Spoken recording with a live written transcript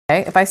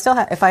Okay,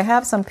 if I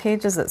have some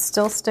pages that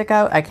still stick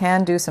out, I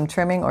can do some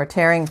trimming or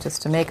tearing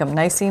just to make them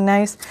nicey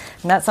nice.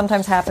 And that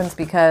sometimes happens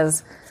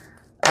because,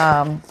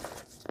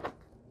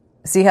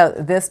 see how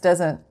this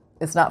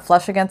it's not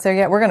flush against there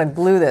yet? We're going to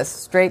glue this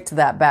straight to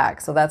that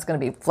back. So that's going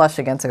to be flush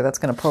against there. That's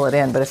going to pull it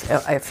in. But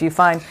if you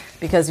find,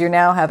 because you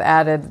now have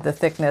added the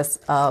thickness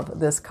of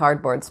this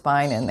cardboard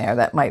spine in there,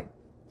 that might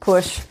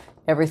push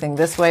everything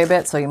this way a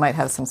bit. So you might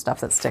have some stuff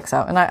that sticks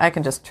out. And I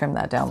can just trim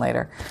that down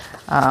later.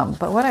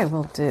 But what I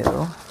will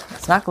do,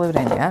 it's not glued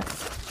in yet.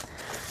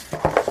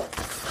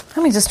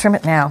 Let me just trim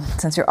it now.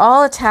 Since you're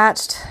all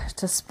attached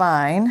to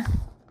spine.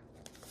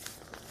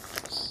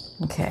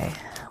 Okay,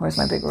 where's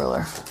my big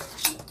ruler?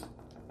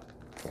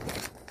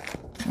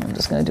 I'm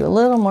just going to do a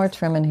little more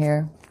trimming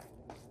here.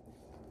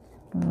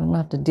 I don't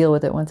have to deal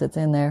with it once it's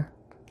in there.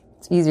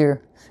 It's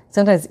easier.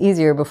 Sometimes it's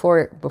easier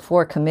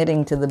before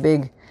committing to the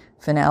big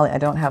finale. I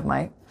don't have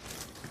let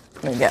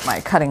me get my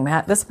cutting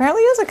mat. This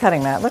apparently is a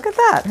cutting mat. Look at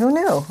that. Who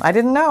knew? I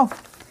didn't know.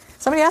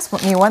 Somebody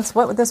asked me once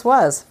what this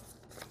was.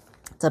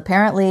 It's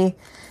apparently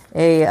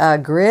a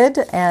grid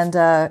and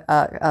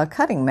a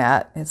cutting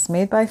mat. It's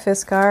made by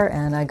Fiskar,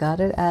 and I got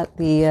it at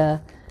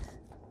the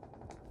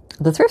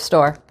thrift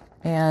store.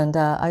 And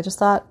I just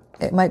thought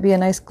it might be a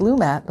nice glue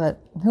mat,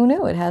 but who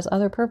knew? It has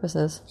other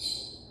purposes.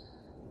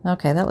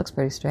 Okay, that looks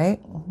pretty straight,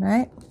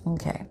 right?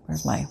 Okay,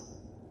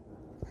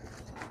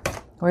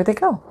 where'd they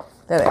go?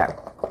 There they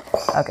are.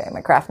 Okay,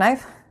 my craft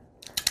knife.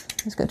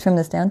 I'm just going to trim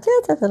this down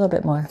just a little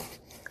bit more.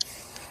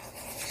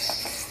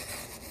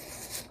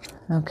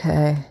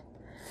 Okay.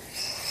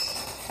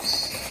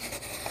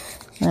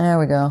 There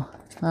we go.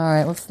 All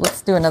right,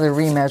 let's do another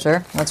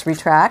remeasure. Let's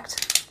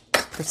retract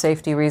for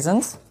safety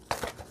reasons.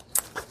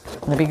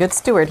 I'm going to be a good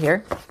steward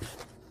here.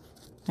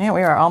 Yeah,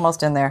 we are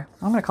almost in there.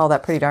 I'm going to call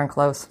that pretty darn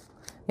close.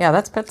 Yeah,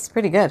 that's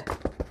pretty good.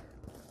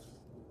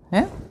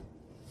 Yeah?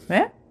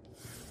 Yeah?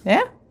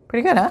 Yeah?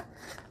 Pretty good, huh?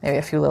 Maybe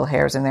a few little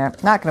hairs in there.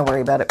 Not going to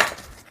worry about it.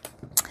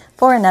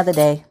 For another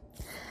day.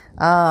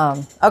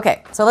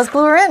 Okay, so let's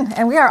glue her in,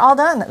 and we are all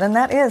done. And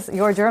that is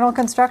your journal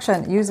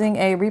construction using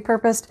a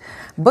repurposed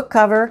book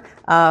cover.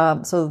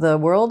 So the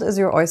world is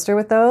your oyster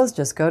with those.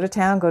 Just go to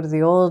town, go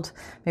to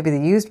maybe the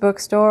used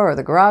bookstore or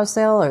the garage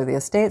sale or the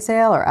estate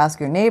sale, or ask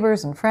your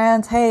neighbors and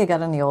friends, hey, you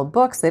got any old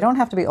books? They don't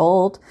have to be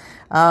old.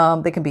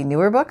 They can be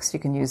newer books.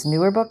 You can use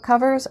newer book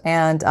covers,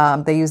 and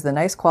they use the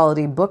nice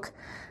quality book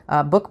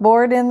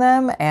board in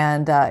them,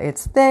 and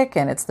it's thick,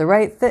 and it's the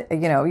right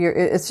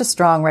it's just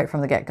strong right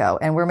from the get-go,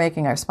 and we're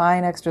making our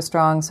spine extra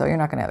strong, so you're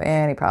not going to have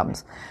any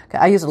problems. Okay,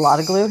 I use a lot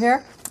of glue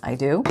here. I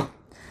do.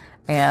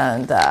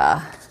 And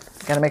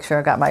got to make sure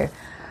I got my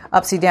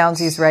upsy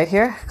downsies right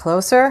here.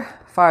 Closer,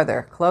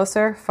 farther,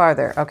 closer,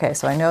 farther. Okay,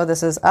 so I know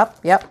this is up.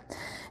 Yep.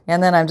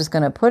 And then I'm just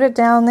going to put it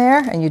down there,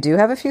 and you do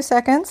have a few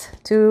seconds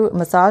to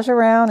massage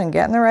around and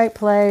get in the right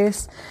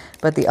place.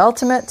 But the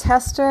ultimate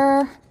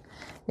tester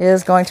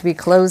is going to be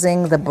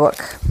closing the book.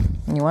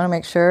 And you want to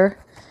make sure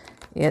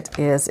it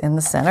is in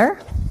the center.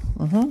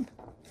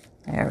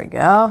 There we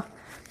go.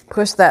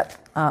 Push that.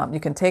 You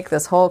can take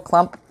this whole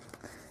clump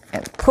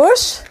and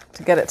push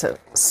to get it to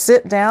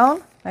sit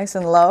down nice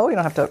and low. You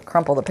don't have to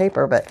crumple the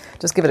paper, but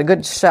just give it a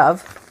good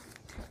shove.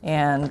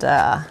 And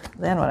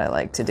then what I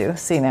like to do,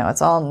 see now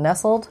it's all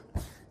nestled.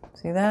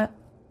 See that?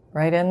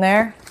 Right in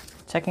there.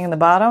 Checking the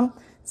bottom.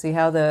 See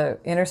how the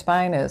inner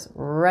spine is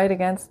right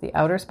against the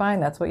outer spine?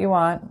 That's what you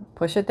want.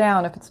 Push it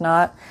down. If it's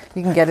not,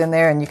 you can get in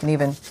there, and you can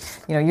even,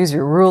 use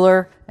your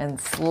ruler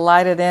and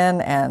slide it in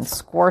and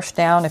squish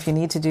down if you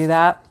need to do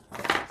that.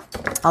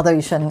 Although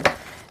you shouldn't.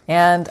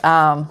 And,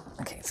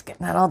 okay, it's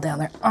getting that all down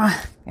there.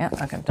 Yeah,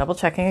 okay, double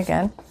checking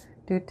again.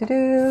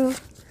 Do-do-do.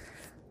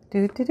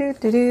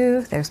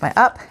 Do-do-do-do-do. There's my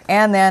up.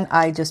 And then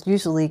I just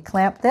usually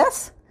clamp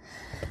this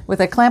with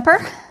a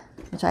clamper,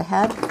 which I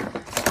had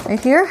right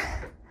here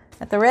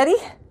at the ready.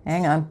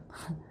 Hang on.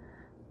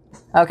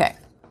 Okay.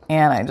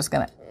 And I'm just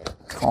going to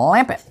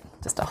clamp it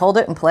just to hold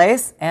it in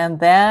place. And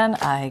then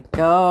I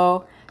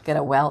go get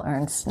a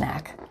well-earned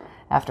snack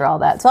after all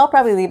that. So I'll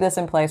probably leave this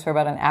in place for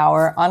about an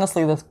hour.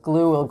 Honestly, this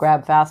glue will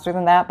grab faster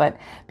than that, but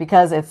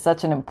because it's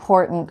such an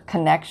important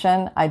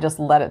connection, I just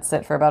let it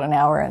sit for about an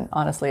hour. And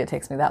honestly, it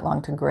takes me that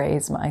long to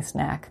graze my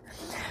snack.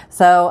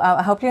 So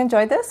I hope you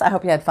enjoyed this. I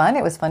hope you had fun.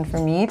 It was fun for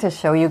me to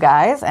show you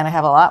guys. And I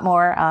have a lot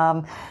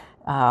more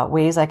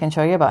ways I can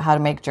show you about how to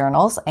make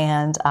journals.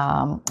 And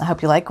I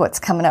hope you like what's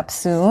coming up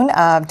soon.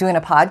 Doing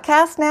a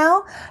podcast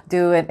now.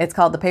 It's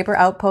called The Paper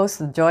Outpost,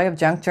 The Joy of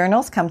Junk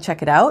Journals. Come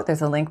check it out.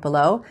 There's a link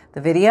below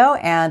the video.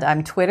 And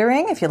I'm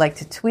Twittering. If you like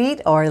to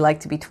tweet or like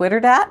to be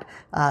Twittered at,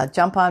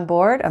 jump on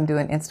board. I'm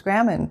doing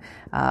Instagram and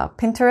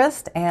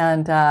Pinterest.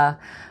 And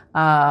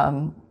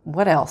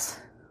what else?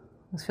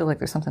 I just feel like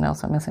there's something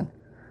else I'm missing.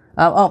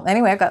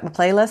 Anyway, I've got my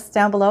playlists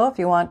down below if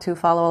you want to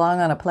follow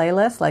along on a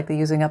playlist, like the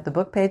Using Up the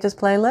Book Pages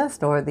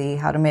playlist, or the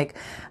How to Make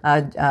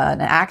an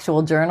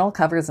Actual Journal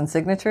Covers and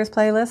Signatures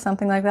playlist,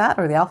 something like that,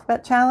 or the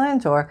Alphabet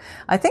Challenge, or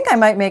I think I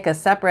might make a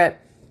separate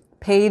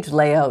page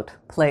layout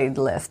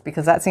playlist,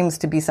 because that seems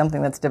to be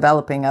something that's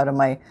developing out of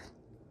my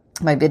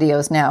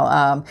videos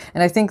now.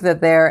 And I think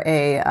that they're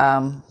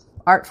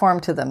art form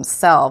to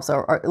themselves,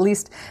 or at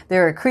least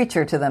they're a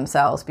creature to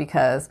themselves,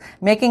 because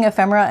making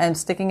ephemera and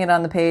sticking it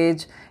on the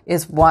page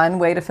is one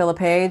way to fill a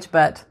page,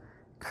 but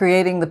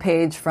creating the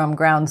page from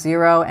ground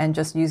zero and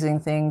just using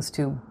things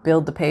to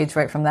build the page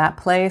right from that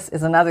place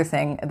is another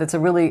thing that's a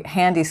really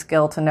handy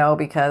skill to know,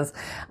 because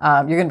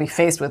you're going to be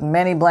faced with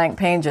many blank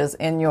pages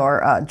in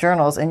your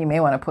journals, and you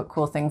may want to put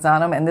cool things on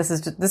them. And this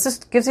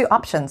just gives you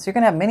options. You're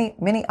going to have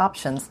many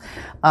options.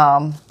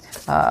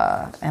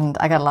 And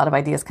I got a lot of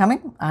ideas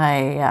coming.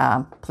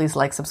 Please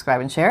like, subscribe,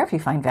 and share if you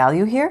find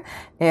value here.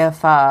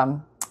 If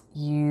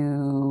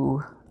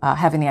you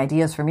have any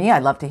ideas for me,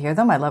 I'd love to hear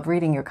them. I love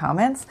reading your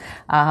comments.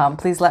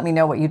 Please let me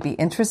know what you'd be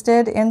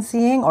interested in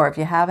seeing, or if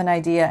you have an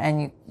idea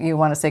and you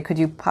want to say, could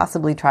you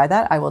possibly try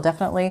that? I will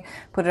definitely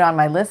put it on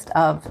my list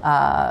of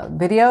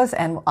videos,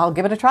 and I'll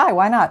give it a try.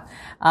 Why not?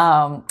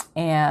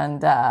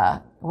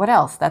 What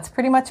else? That's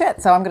pretty much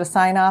it. So I'm going to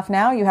sign off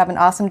now. You have an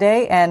awesome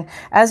day. And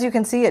as you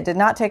can see, it did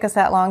not take us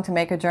that long to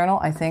make a journal.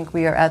 I think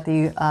we are at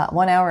the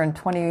 1 hour and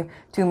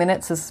 22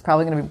 minutes. This is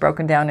probably going to be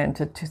broken down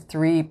into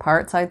 3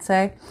 parts, I'd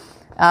say.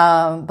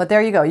 But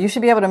there you go. You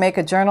should be able to make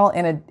a journal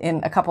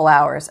in a couple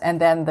hours,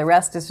 and then the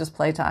rest is just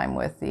playtime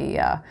with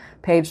the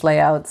page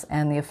layouts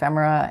and the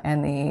ephemera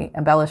and the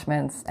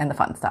embellishments and the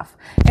fun stuff.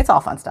 It's all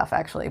fun stuff,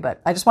 actually,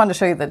 but I just wanted to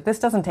show you that this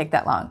doesn't take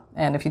that long.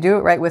 And if you do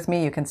it right with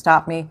me, you can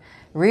stop me,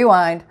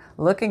 rewind,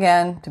 look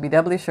again to be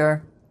doubly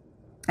sure.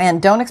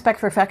 And don't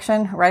expect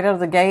perfection right out of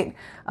the gate.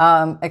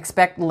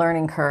 Expect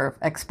learning curve.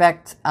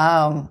 Expect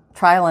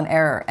trial and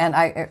error. And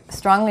I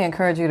strongly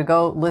encourage you to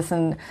go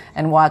listen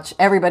and watch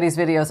everybody's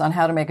videos on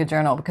how to make a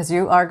journal, because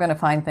you are going to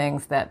find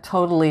things that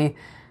totally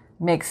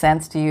make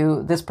sense to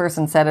you. This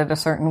person said it a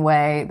certain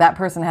way. That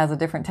person has a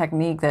different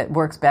technique that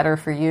works better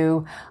for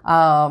you.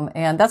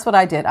 And that's what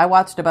I did. I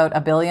watched about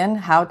 1 billion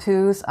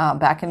how-tos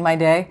back in my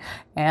day,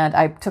 and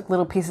I took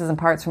little pieces and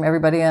parts from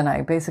everybody, and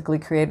I basically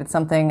created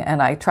something,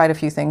 and I tried a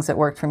few things that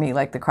worked for me,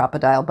 like the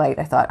crocodile bite.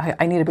 I thought,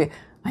 I need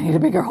a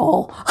bigger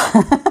hole.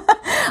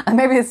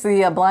 Maybe it's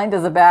the blind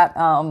as a bat,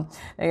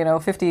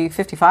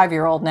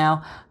 55-year-old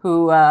now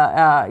who,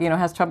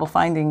 has trouble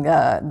finding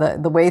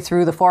the way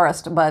through the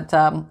forest. But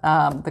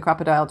the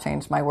crocodile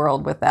changed my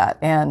world with that.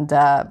 And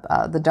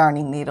the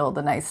darning needle,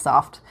 the nice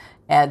soft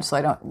edge, so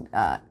I don't,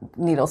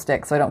 needle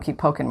stick, so I don't keep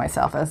poking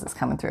myself as it's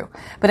coming through.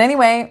 But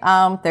anyway,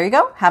 there you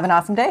go. Have an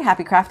awesome day.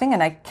 Happy crafting.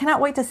 And I cannot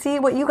wait to see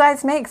what you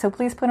guys make. So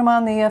please put them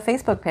on the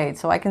Facebook page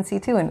so I can see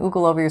too, and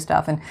oogle over your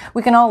stuff. And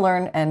we can all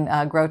learn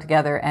and grow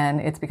together.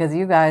 And it's because of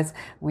you guys,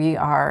 we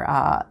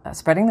are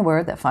spreading the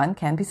word that fun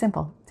can be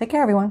simple. Take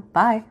care, everyone.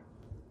 Bye.